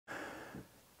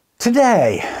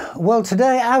Today,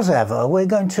 as ever, we're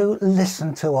going to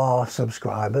listen to our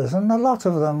subscribers, and a lot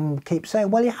of them keep saying,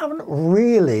 well, you haven't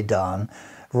really done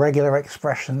regular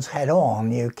expressions head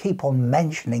on. You keep on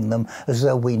mentioning them as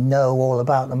though we know all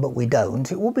about them, but we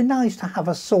don't. It would be nice to have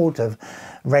a sort of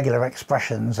regular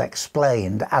expressions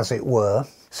explained, as it were.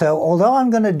 So although I'm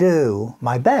going to do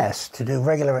my best to do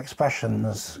regular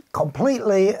expressions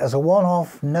completely as a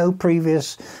one-off, no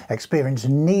previous experience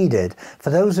needed, for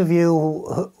those of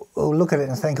you who look at it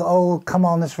and think, oh, come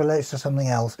on, this relates to something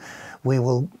else, we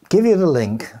will give you the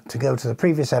link to go to the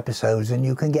previous episodes and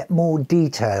you can get more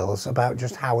details about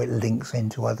just how it links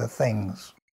into other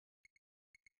things.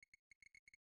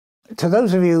 To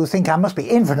those of you who think I must be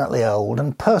infinitely old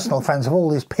and personal friends of all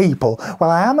these people, well,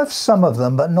 I am of some of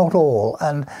them, but not all.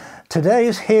 And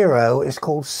today's hero is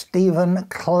called Stephen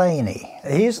Claney.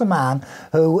 He is the man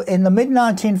who, in the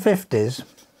mid-1950s,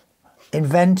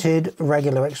 invented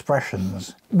regular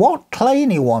expressions. What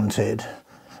Claney wanted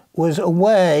was a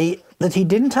way that he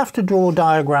didn't have to draw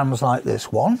diagrams like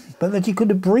this one, but that he could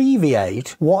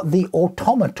abbreviate what the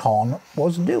automaton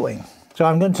was doing. So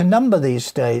I'm going to number these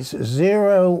states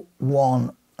 0,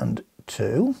 1 and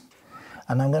 2,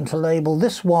 and I'm going to label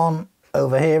this one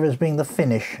over here as being the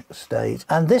finish state.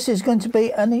 And this is going to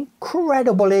be an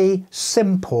incredibly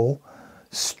simple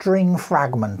string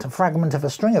fragment, a fragment of a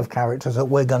string of characters that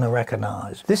we're going to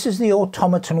recognise. This is the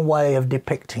automaton way of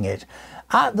depicting it.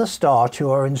 At the start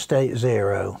you are in state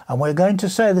 0, and we're going to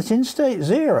say that in state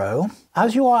 0,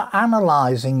 as you are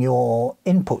analysing your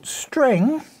input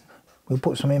string, we'll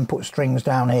put some input strings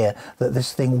down here that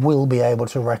this thing will be able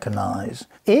to recognise.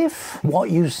 If what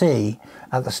you see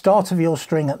at the start of your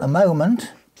string at the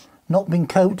moment, not been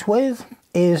coped with,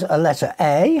 is a letter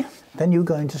A, then you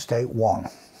go into state 1.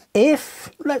 If,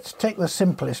 let's take the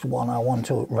simplest one I want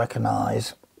to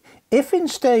recognise, if in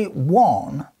state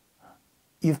 1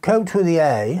 you've coped with the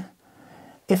A,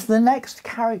 if the next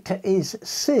character is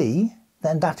C,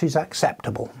 then that is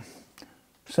acceptable.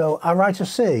 So I write a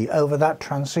C over that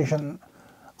transition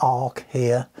arc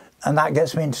here, and that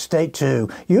gets me into state 2.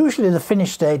 Usually the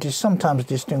finish state is sometimes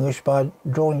distinguished by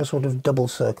drawing a sort of double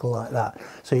circle like that.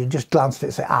 So you just glance at it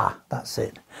and say, ah, that's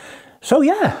it. So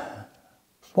yeah,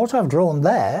 what I've drawn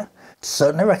there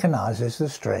certainly recognises the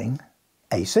string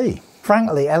AC.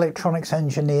 Frankly, electronics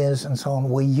engineers and so on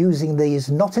were using these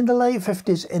not in the late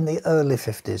 50s, in the early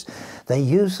 50s. They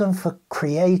used them for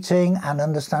creating and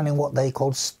understanding what they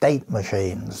called state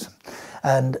machines.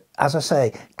 And as I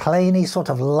say, Claney sort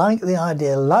of liked the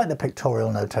idea, liked the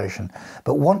pictorial notation,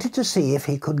 but wanted to see if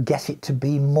he could get it to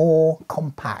be more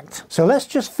compact. So let's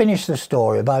just finish the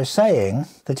story by saying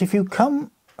that if you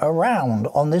come around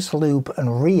on this loop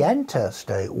and re-enter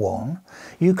state 1,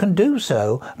 you can do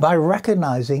so by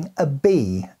recognising a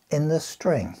B in the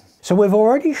string. So we've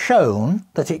already shown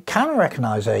that it can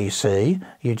recognise AC.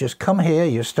 You just come here,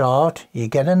 you start, you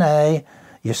get an A,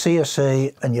 you see a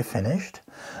C, and you're finished.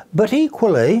 But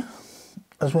equally,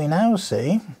 as we now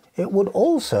see, it would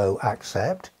also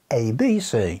accept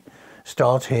ABC.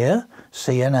 Start here,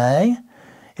 C and A.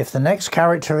 If the next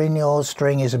character in your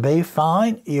string is a B,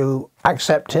 fine, you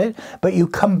accept it, but you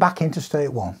come back into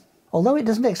state 1. Although it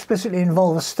doesn't explicitly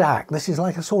involve a stack, this is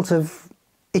like a sort of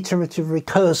iterative,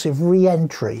 recursive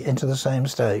re-entry into the same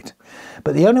state.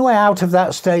 But the only way out of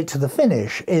that state to the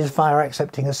finish is via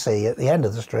accepting a C at the end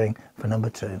of the string for number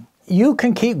 2. You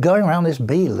can keep going around this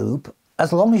B loop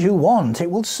as long as you want.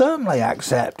 It will certainly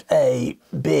accept A,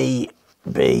 B,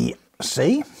 B,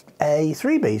 C, A,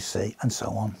 3B, C, and so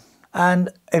on. And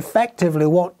effectively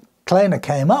what Claney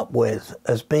came up with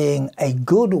as being a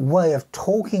good way of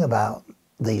talking about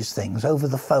these things over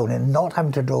the phone and not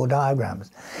having to draw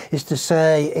diagrams is to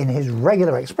say in his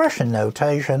regular expression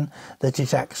notation that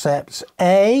it accepts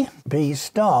A, B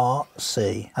star,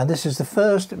 C. And this is the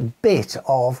first bit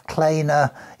of Claney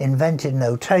invented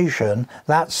notation,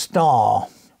 that star,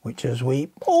 which as we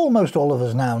almost all of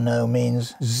us now know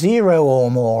means 0 or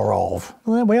more of.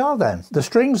 Well, there we are then. The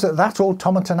strings that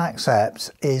automaton accepts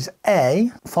is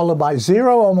A, followed by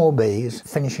 0 or more Bs,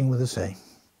 finishing with a C.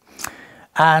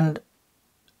 And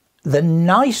the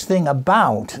nice thing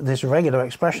about this regular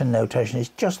expression notation is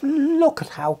just look at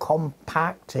how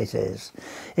compact it is.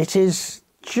 It is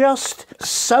just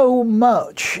so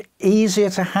much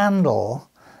easier to handle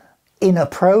in a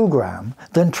program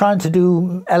than trying to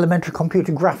do elementary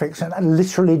computer graphics and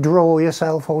literally draw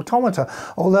yourself automata.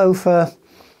 Although for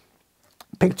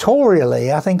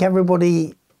pictorially, I think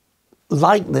everybody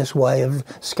like this way of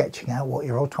sketching out what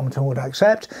your automaton would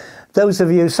accept. Those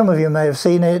of you, some of you may have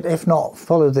seen it. If not,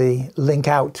 follow the link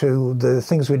out to the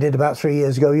things we did about 3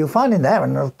 years ago. You'll find in there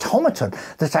an automaton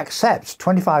that accepts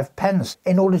 25 pence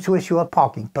in order to issue a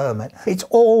parking permit. It's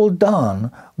all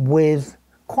done with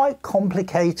quite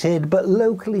complicated but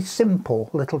locally simple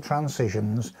little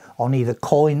transitions on either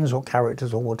coins or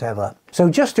characters or whatever. So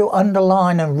just to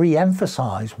underline and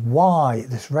re-emphasize why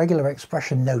this regular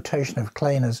expression notation of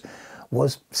Kleiner's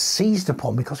was seized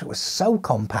upon, because it was so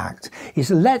compact,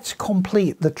 is let's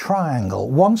complete the triangle.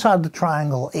 One side of the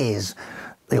triangle is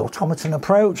the automaton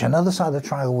approach, another side of the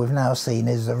triangle we've now seen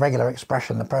is the regular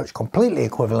expression approach, completely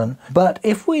equivalent. But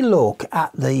if we look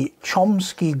at the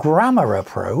Chomsky grammar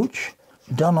approach,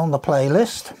 done on the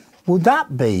playlist, would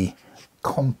that be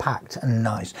compact and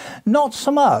nice? Not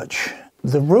so much.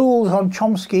 The rules on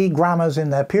Chomsky grammars in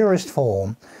their purest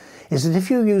form is that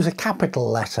if you use a capital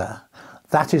letter,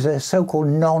 that is a so-called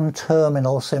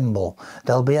non-terminal symbol.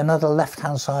 There'll be another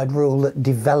left-hand side rule that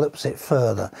develops it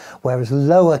further, whereas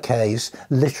lowercase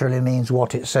literally means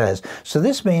what it says. So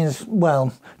this means,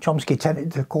 well, Chomsky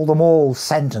tended to call them all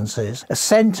sentences. A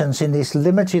sentence in this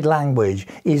limited language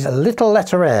is a little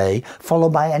letter A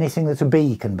followed by anything that a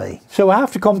B can be. So I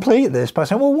have to complete this by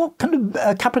saying, well, what can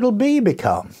a capital B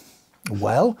become?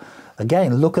 Well,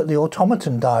 again, look at the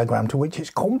automaton diagram, to which it's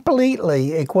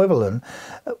completely equivalent.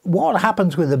 What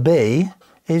happens with a B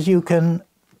is you can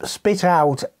spit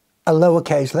out a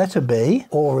lowercase letter b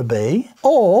or a B,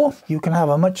 or you can have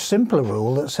a much simpler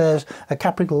rule that says a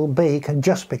capital B can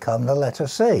just become the letter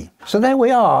C. So there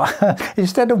we are.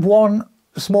 Instead of one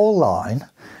small line,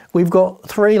 we've got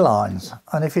 3 lines.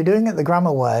 And if you're doing it the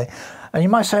grammar way, and you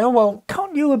might say, oh, well,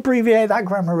 can't you abbreviate that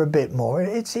grammar a bit more?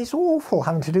 It's awful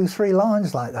having to do 3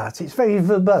 lines like that. It's very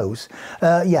verbose.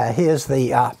 Yeah, here is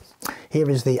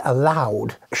the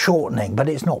allowed shortening, but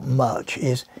it's not much.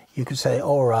 You could say,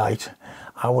 all right,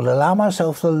 I will allow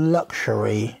myself the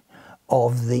luxury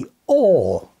of the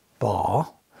or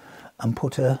bar and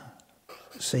put a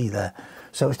C there.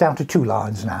 So it's down to 2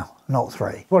 lines now, not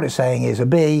 3. What it's saying is a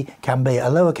B can be a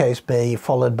lowercase b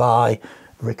followed by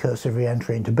recursive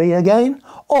re-entry into B again,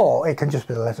 or it can just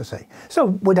be the letter C. So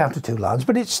we're down to 2 lines,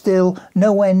 but it's still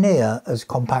nowhere near as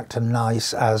compact and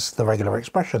nice as the regular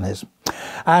expression is.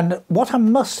 And what I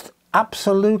must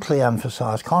absolutely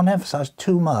emphasize, can't emphasize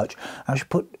too much, I should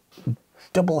put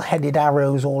double-headed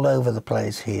arrows all over the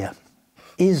place here,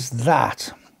 is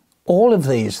that all of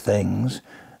these things,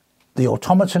 the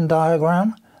automaton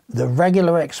diagram, the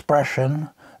regular expression,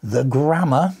 the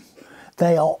grammar,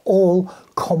 they are all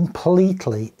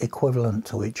completely equivalent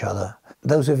to each other.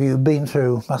 Those of you who've been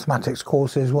through mathematics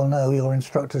courses will know your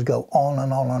instructors go on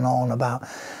and on and on about,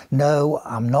 no,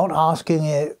 I'm not asking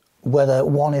it whether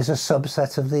one is a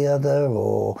subset of the other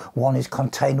or one is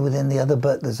contained within the other,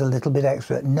 but there's a little bit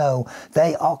extra. No,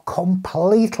 they are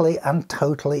completely and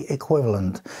totally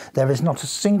equivalent. There is not a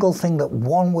single thing that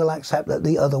one will accept that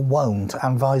the other won't,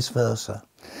 and vice versa.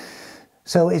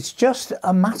 So it's just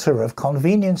a matter of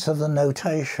convenience of the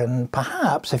notation,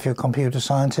 perhaps, if you're a computer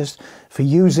scientist, for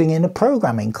using in a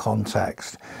programming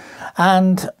context.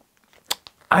 And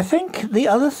I think the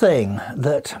other thing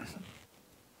that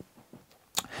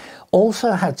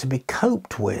also had to be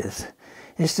coped with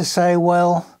is to say,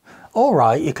 well, all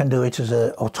right, you can do it as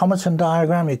an automaton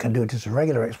diagram, you can do it as a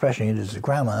regular expression, you do it as a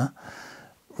grammar.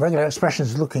 Regular expression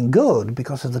is looking good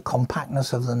because of the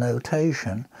compactness of the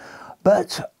notation,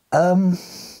 but are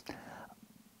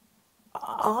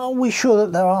we sure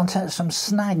that there aren't some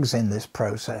snags in this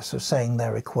process of saying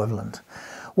they're equivalent?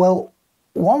 Well,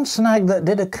 one snag that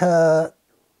did occur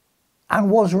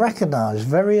and was recognised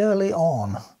very early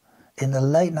on in the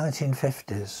late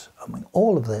 1950s, I mean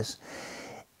all of this,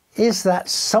 is that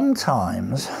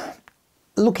sometimes,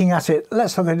 looking at it,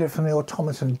 let's look at it from the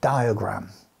automaton diagram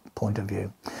point of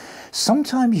view,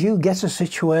 sometimes you get a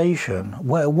situation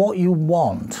where what you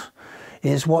want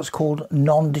is what's called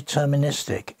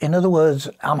non-deterministic. In other words,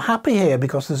 I'm happy here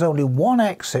because there's only one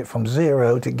exit from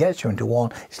 0 to get you into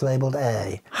 1. It's labelled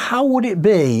A. How would it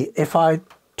be if I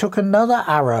took another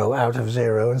arrow out of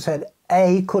 0 and said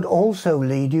A could also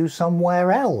lead you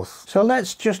somewhere else? So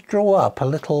let's just draw up a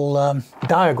little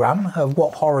diagram of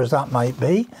what horrors that might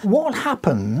be. What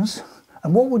happens,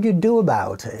 and what would you do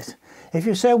about it, if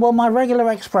you say, well, my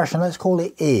regular expression, let's call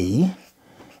it E,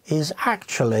 is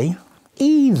actually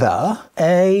either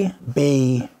A,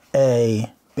 B,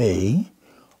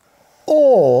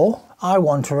 or I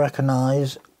want to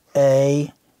recognise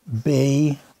A,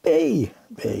 B, B,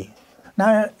 B.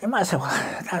 Now, you might say,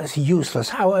 well, that's useless.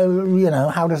 How,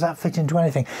 how does that fit into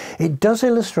anything? It does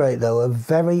illustrate, though, a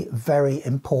very, very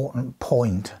important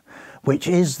point. which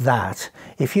is that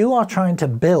if you are trying to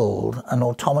build an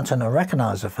automaton or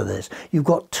recognizer for this, you've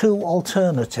got two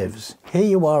alternatives. Here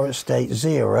you are at state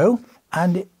 0,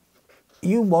 and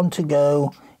you want to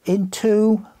go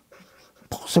into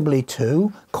possibly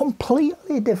two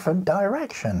completely different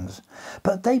directions,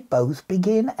 but they both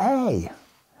begin A.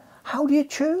 How do you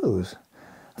choose?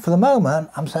 For the moment,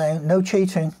 I'm saying no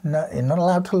cheating, no, you're not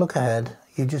allowed to look ahead,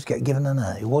 you just get given an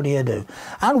A. What do you do?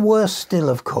 And worse still,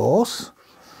 of course,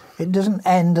 it doesn't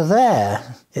end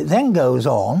there. It then goes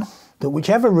on that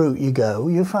whichever route you go,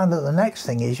 you find that the next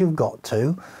thing is you've got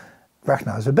to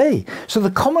recognize a B. So the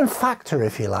common factor,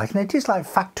 if you like, and it is like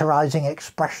factorizing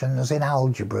expressions in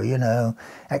algebra, you know,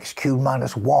 x cubed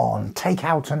minus 1, take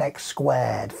out an x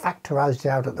squared, factorize it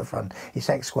out at the front, it's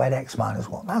x squared x minus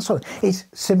 1. That's sort of, it's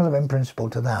similar in principle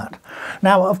to that.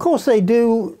 Now, of course, they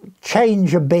do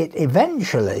change a bit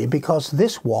eventually, because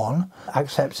this one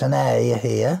accepts an A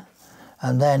here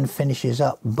and then finishes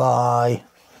up by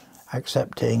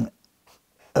accepting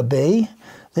a B.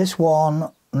 This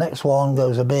one, next one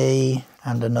goes a B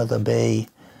and another B,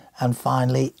 and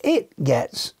finally it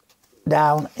gets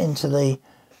down into the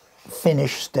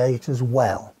finished state as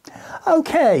well.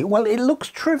 Okay, well, it looks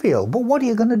trivial, but what are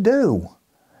you going to do?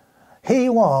 Here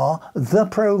you are, the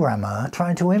programmer,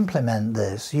 trying to implement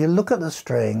this. You look at the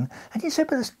string and you say,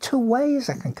 but there's two ways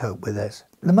I can cope with this.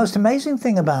 The most amazing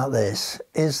thing about this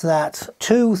is that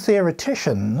two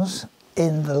theoreticians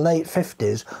in the late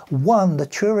 50s won the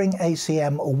Turing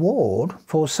ACM award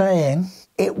for saying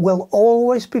it will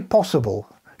always be possible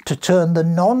to turn the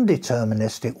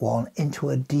non-deterministic one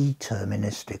into a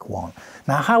deterministic one.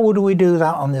 Now, how would we do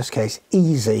that on this case?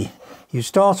 Easy. You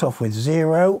start off with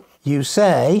 0. You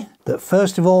say that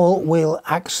first of all we'll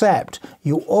accept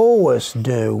you always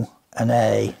do an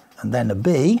A and then a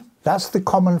B. That's the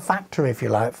common factor, if you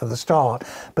like, for the start.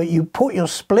 But you put your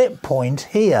split point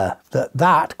here,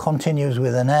 that continues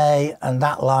with an A and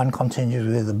that line continues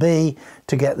with a B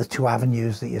to get the two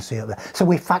avenues that you see up there. So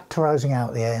we're factorising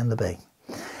out the A and the B.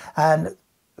 And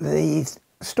the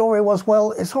story was,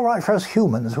 well, it's all right for us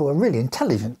humans who are really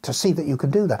intelligent to see that you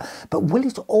can do that. But will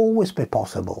it always be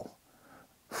possible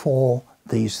for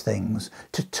these things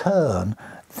to turn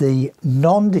the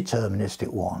non-deterministic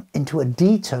one into a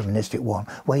deterministic one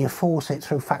where you force it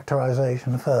through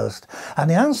factorization first? And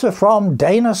the answer from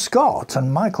Dana Scott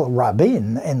and Michael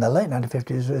Rabin in the late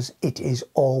 1950s was, it is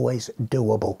always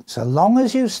doable. So long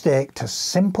as you stick to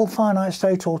simple finite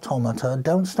state automata,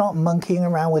 don't start monkeying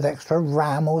around with extra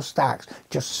RAM or stacks,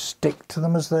 just stick to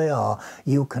them as they are,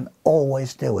 you can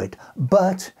always do it.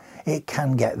 But it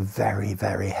can get very,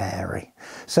 very hairy.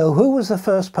 So who was the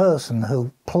first person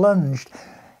who plunged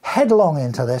headlong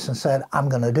into this and said, I'm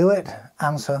going to do it?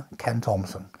 Answer, Ken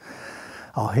Thompson,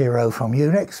 our hero from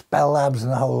Unix, Bell Labs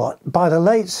and the whole lot. By the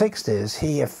late 60s,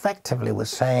 he effectively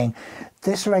was saying,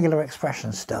 this regular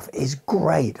expression stuff is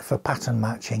great for pattern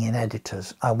matching in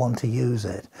editors. I want to use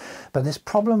it. But this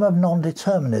problem of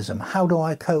non-determinism, how do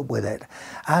I cope with it?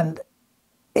 And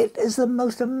it is the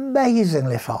most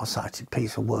amazingly far-sighted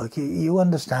piece of work. You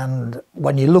understand,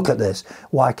 when you look at this,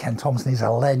 why Ken Thompson is a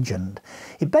legend.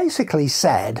 He basically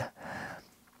said,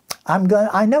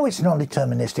 I know it's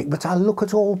non-deterministic, but I'll look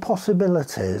at all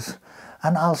possibilities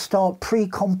and I'll start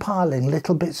pre-compiling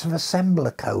little bits of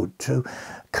assembler code to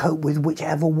cope with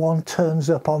whichever one turns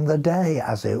up on the day,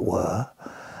 as it were.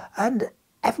 And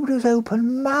everybody was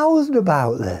open-mouthed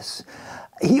about this.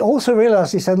 He also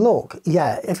realized, he said, look,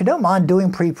 yeah, if you don't mind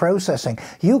doing pre-processing,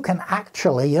 you can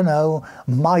actually, you know,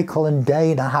 Michael and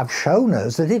Dana have shown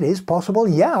us that it is possible.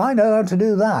 Yeah, I know how to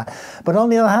do that. But on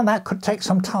the other hand, that could take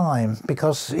some time,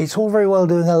 because it's all very well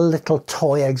doing a little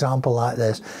toy example like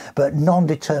this, but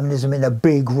non-determinism in a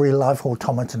big real-life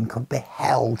automaton could be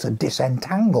hell to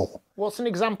disentangle. What's an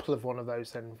example of one of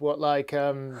those then? What, like...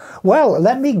 Well,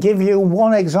 let me give you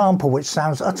one example which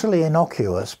sounds utterly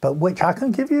innocuous, but which I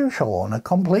can give you, Sean, a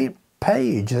complete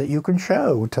page that you can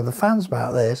show to the fans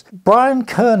about this. Brian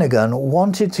Kernighan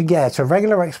wanted to get a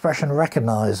regular expression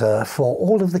recognizer for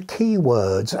all of the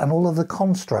keywords and all of the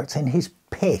constructs in his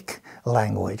PIC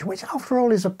language, which after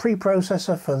all is a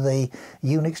preprocessor for the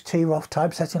Unix TROF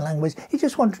typesetting language. He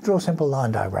just wanted to draw simple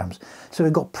line diagrams. So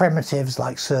we've got primitives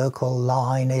like circle,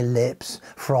 line, ellipse,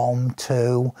 from,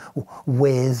 to,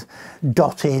 with,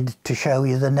 dotted to show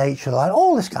you the nature of the line,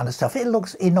 all this kind of stuff. It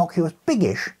looks innocuous,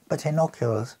 biggish, but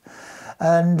innocuous.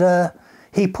 And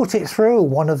he put it through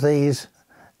one of these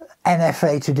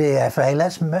NFA to DFA.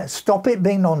 Let's stop it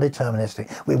being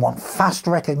non-deterministic. We want fast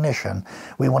recognition.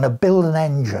 We want to build an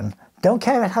engine. Don't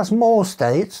care if it has more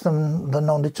states than the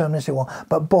non-deterministic one,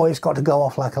 but boy, it's got to go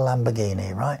off like a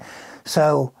Lamborghini, right?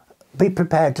 So be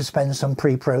prepared to spend some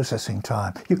pre-processing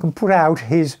time. You can put out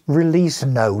his release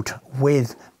note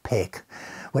with PIC,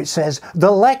 which says,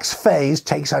 the Lex phase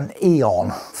takes an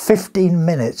eon, 15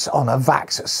 minutes on a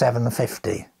VAX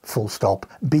 750. Full stop.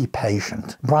 Be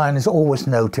patient. Brian is always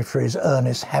noted for his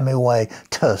Ernest Hemingway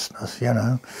terseness, you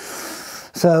know.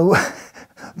 So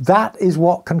that is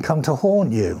what can come to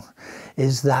haunt you,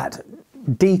 is that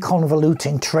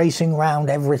deconvoluting, tracing around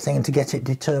everything to get it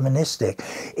deterministic.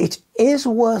 It is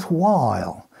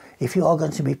worthwhile if you are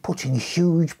going to be putting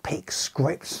huge PIC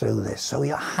scripts through this, so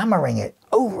you're hammering it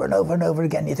over and over and over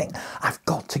again. You think, I've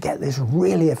got to get this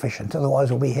really efficient,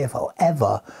 otherwise we'll be here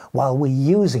forever while we're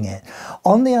using it.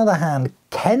 On the other hand,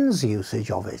 Ken's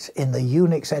usage of it in the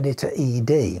Unix editor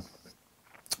ED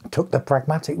took the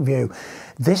pragmatic view.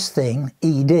 This thing,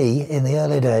 ED, in the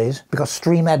early days, because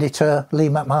Stream Editor, Lee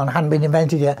McMahon hadn't been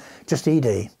invented yet, just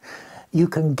ED, you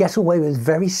can get away with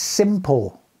very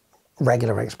simple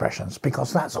regular expressions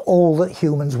because that's all that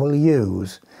humans will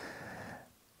use.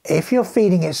 If you're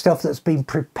feeding it stuff that's been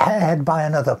prepared by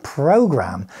another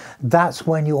program, that's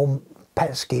when your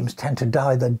pet schemes tend to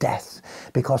die the death,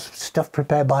 because stuff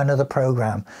prepared by another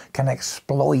program can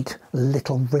exploit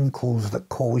little wrinkles that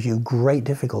cause you great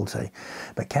difficulty.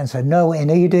 But Ken said, no, in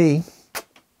ED,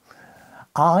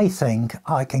 I think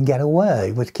I can get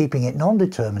away with keeping it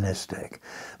non-deterministic,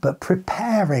 but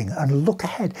preparing and look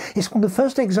ahead. It's one of the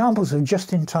first examples of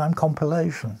just-in-time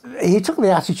compilation. He took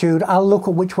the attitude, I'll look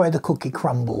at which way the cookie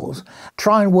crumbles,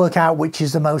 try and work out which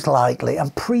is the most likely,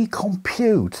 and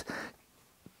pre-compute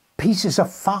pieces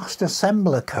of fast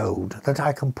assembler code that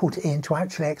I can put in to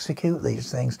actually execute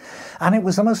these things. And it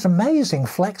was the most amazing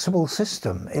flexible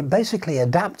system. It basically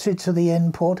adapted to the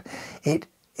input. It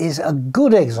is a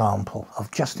good example of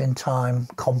just-in-time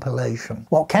compilation.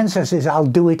 What Ken says is, I'll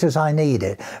do it as I need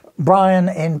it. Brian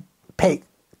in PIC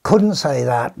couldn't say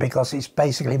that because it's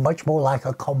basically much more like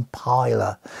a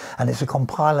compiler, and it's a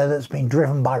compiler that's been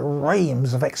driven by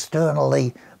reams of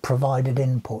externally provided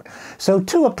input. So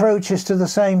two approaches to the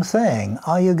same thing.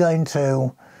 Are you going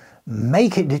to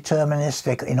make it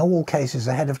deterministic in all cases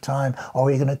ahead of time, or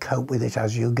are you going to cope with it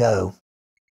as you go?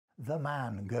 The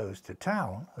man goes to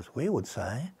town, as we would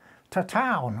say. To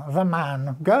town the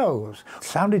man goes.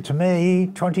 Sounded to me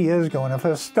 20 years ago when I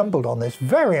first stumbled on this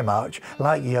very much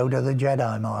like Yoda the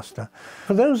Jedi Master.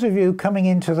 For those of you coming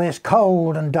into this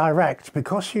cold and direct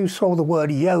because you saw the word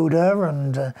Yoda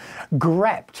and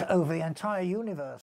grepped over the entire universe,